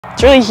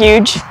It's really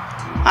huge.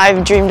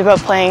 I've dreamed about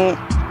playing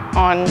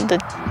on the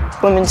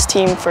women's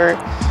team for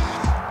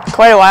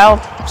quite a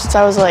while, since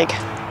I was like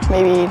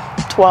maybe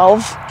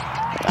 12.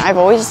 I've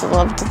always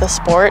loved the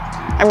sport.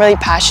 I'm really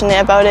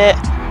passionate about it.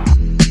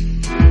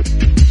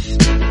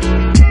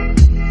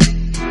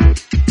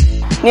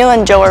 Neil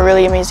and Joe are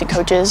really amazing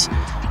coaches.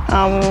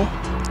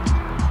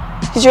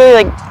 He's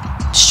really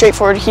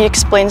straightforward. He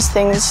explains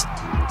things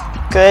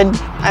good.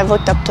 I've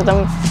looked up to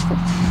them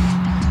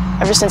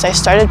ever since I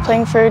started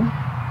playing for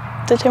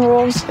the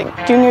Timberwolves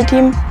junior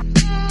team.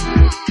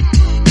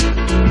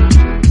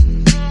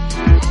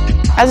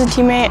 As a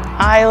teammate,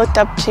 I looked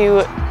up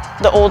to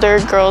the older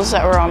girls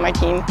that were on my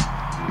team.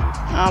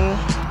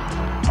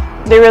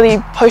 They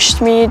really pushed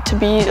me to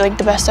be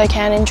the best I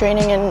can in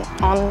training and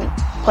on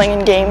playing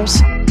in games.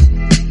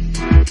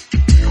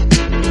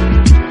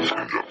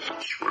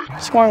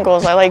 Scoring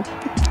goals, I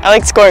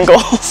like scoring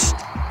goals.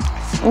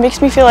 It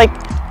makes me feel like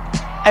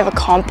I've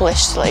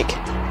accomplished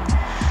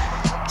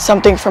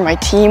something for my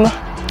team.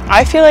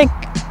 I feel like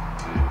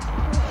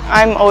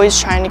I'm always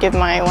trying to give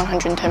my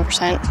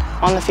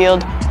 110% on the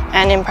field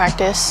and in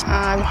practice.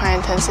 I'm high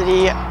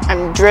intensity,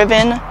 I'm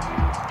driven,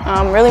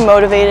 I'm really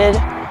motivated.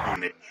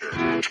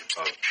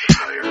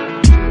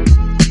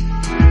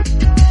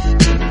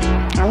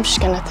 I'm just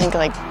gonna think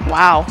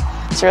wow,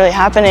 it's really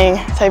happening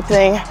type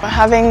thing.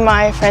 Having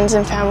my friends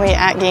and family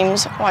at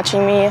games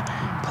watching me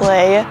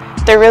play,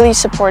 they're really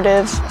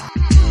supportive.